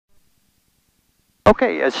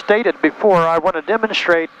Okay, as stated before, I want to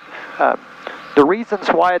demonstrate the reasons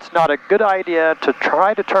why it's not a good idea to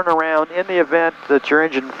try to turn around in the event that your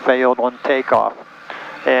engine failed on takeoff.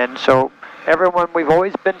 And so everyone, we've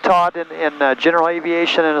always been taught in general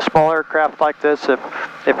aviation in a small aircraft like this,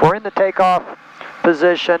 if we're in the takeoff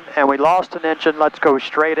position and we lost an engine, let's go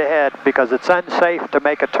straight ahead because it's unsafe to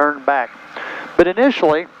make a turn back. But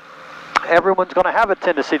initially, everyone's going to have a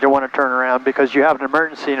tendency to want to turn around because you have an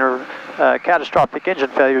emergency or catastrophic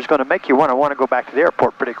engine failure is going to make you want to go back to the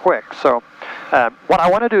airport pretty quick. So what I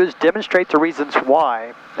want to do is demonstrate the reasons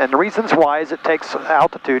why. And the reasons why is it takes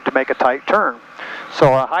altitude to make a tight turn.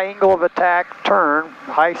 So a high angle of attack turn,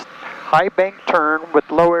 high bank turn with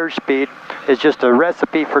low airspeed is just a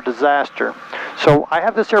recipe for disaster. So I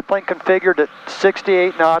have this airplane configured at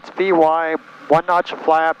 68 knots VY, 1 notch of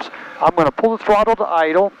flaps. I'm going to pull the throttle to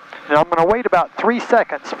idle, and I'm going to wait about 3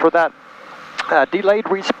 seconds for that delayed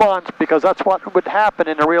response because that's what would happen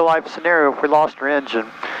in a real life scenario if we lost our engine.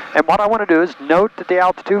 And what I want to do is note that the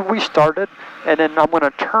altitude we started, and then I'm going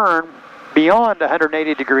to turn beyond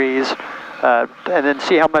 180 degrees and then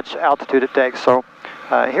see how much altitude it takes. So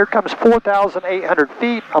here comes 4,800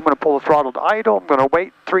 feet. I'm going to pull the throttle to idle. I'm going to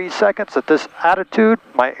wait 3 seconds. At this attitude,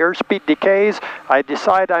 my airspeed decays. I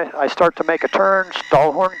decide I start to make a turn.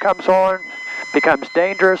 Stall horn comes on, becomes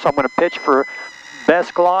dangerous. I'm going to pitch for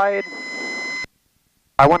best glide.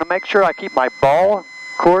 I want to make sure I keep my ball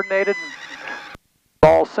coordinated,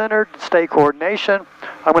 ball centered, stay coordination.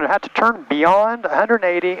 I'm going to have to turn beyond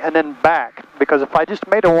 180 and then back, because if I just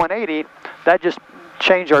made a 180, that just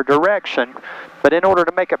changed our direction. But in order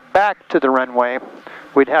to make it back to the runway,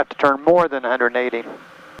 we'd have to turn more than 180.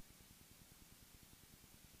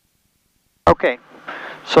 Okay,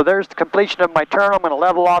 so there's the completion of my turn. I'm going to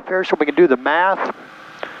level off here so we can do the math.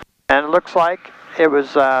 And it looks like it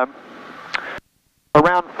was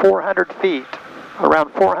around 400 feet.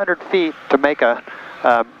 Around 400 feet to make a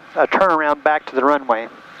turnaround back to the runway.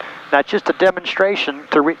 That's just a demonstration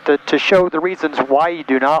to show the reasons why you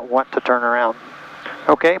do not want to turn around.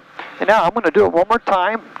 Okay, and now I'm going to do it one more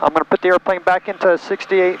time. I'm going to put the airplane back into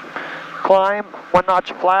 68 climb, 1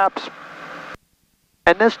 notch flaps.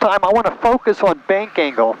 And this time I want to focus on bank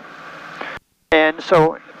angle. And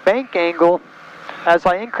so bank angle, as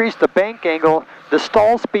I increase the bank angle, the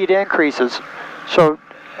stall speed increases. So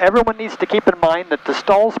everyone needs to keep in mind that the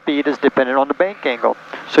stall speed is dependent on the bank angle.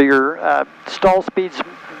 So your stall speeds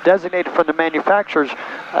designated from the manufacturers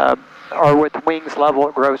are with wings level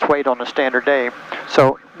at gross weight on a standard day.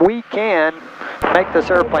 So we can make this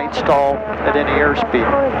airplane stall at any airspeed.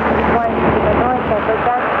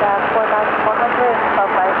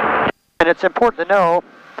 And it's important to know,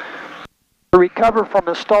 to recover from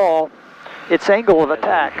a stall, it's angle of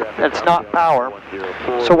attack, it's not power.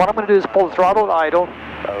 So what I'm going to do is pull the throttle to idle,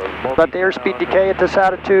 let the airspeed decay at this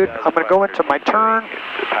attitude. I'm going to go into my turn.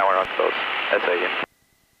 Power on close.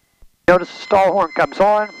 Notice the stall horn comes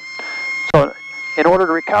on. So in order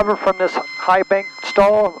to recover from this high bank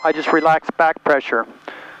stall, I just relax back pressure.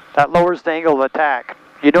 That lowers the angle of attack.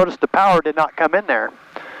 You notice the power did not come in there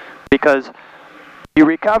because you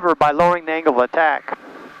recover by lowering the angle of attack.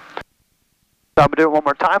 So I'm going to do it one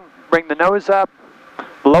more time. Bring the nose up,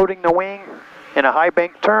 loading the wing in a high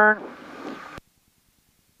bank turn.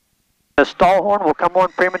 The stall horn will come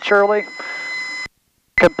on prematurely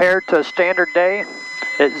compared to a standard day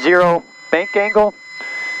at 0 bank angle.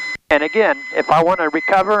 And again, if I want to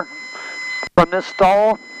recover from this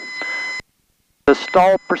stall, the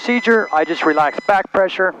stall procedure, I just relax back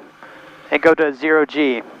pressure and go to a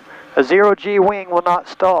 0G. A 0G wing will not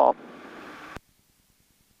stall.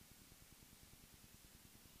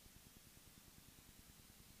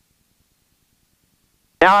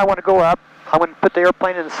 Now I want to go up. I'm going to put the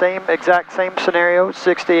airplane in the exact same scenario,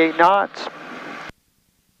 68 knots.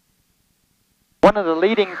 One of the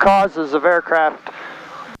leading causes of aircraft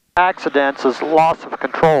accidents is loss of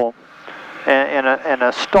control and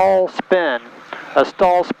a stall spin. A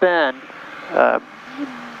stall spin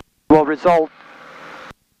will result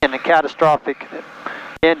in a catastrophic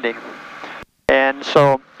ending. And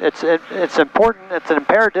so it's important, it's an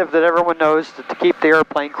imperative that everyone knows to keep the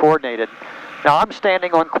airplane coordinated. Now I'm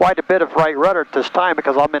standing on quite a bit of right rudder at this time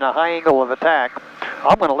because I'm in a high angle of attack.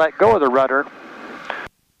 I'm going to let go of the rudder.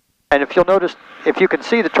 And if you'll notice, if you can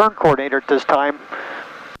see the turn coordinator at this time,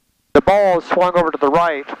 the ball is swung over to the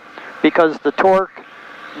right because the torque,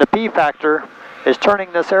 the P factor, is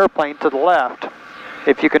turning this airplane to the left.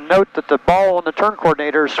 If you can note that the ball on the turn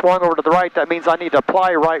coordinator is swung over to the right, that means I need to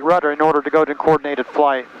apply right rudder in order to go to coordinated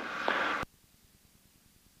flight.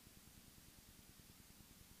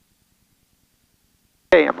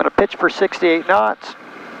 Okay, I'm going to pitch for 68 knots.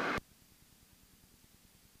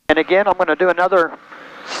 And again, I'm going to do another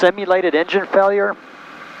simulated engine failure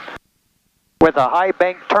with a high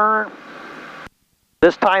bank turn.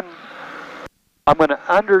 This time, I'm going to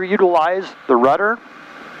underutilize the rudder.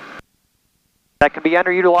 That can be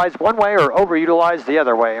underutilized one way or overutilized the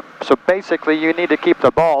other way. So basically, you need to keep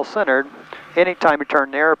the ball centered anytime you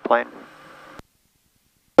turn the airplane.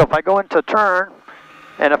 So if I go into turn,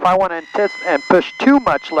 and if I want to and push too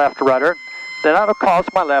much left rudder, then that'll cause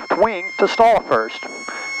my left wing to stall first.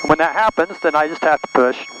 And when that happens, then I just have to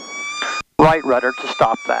push right rudder to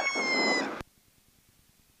stop that.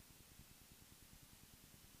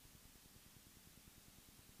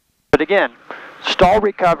 But again, stall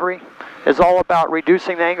recovery is all about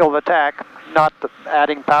reducing the angle of attack, not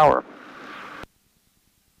adding power.